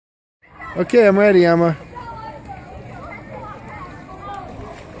Okay, I'm ready, Emma.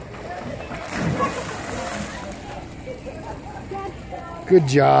 Good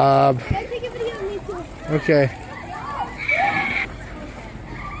job. Okay.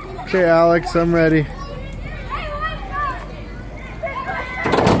 Okay, Alex, I'm ready.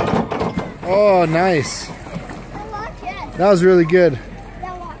 Oh, nice. That was really good.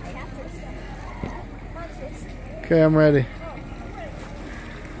 Okay, I'm ready.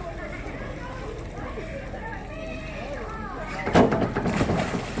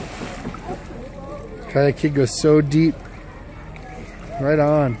 God, that kid goes so deep. Right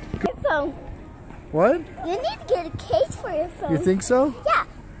on. Your phone. What? You need to get a case for your phone. You think so? Yeah.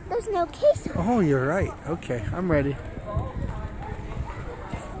 There's no case. Oh, you're right. Okay, I'm ready.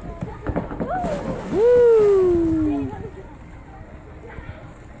 Woo!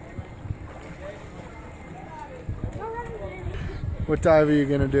 What dive are you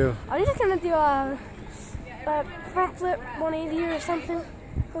gonna do? I'm just gonna do a front flip 180 or something.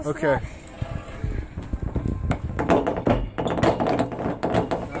 Okay.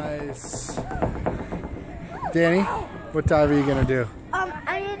 Nice. Danny, what dive are you gonna do? I'm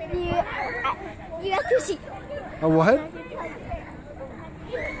gonna do. You have to see. A what?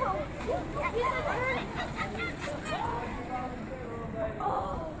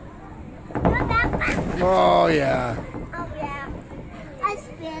 Oh yeah. Oh yeah. I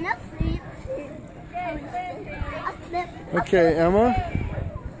spin a flip. A flip. Okay, Emma.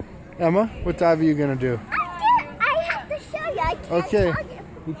 Emma, what dive are you gonna do? I have to show you. I can't Okay. tell you.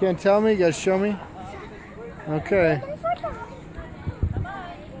 You can't tell me? You gotta show me? Okay.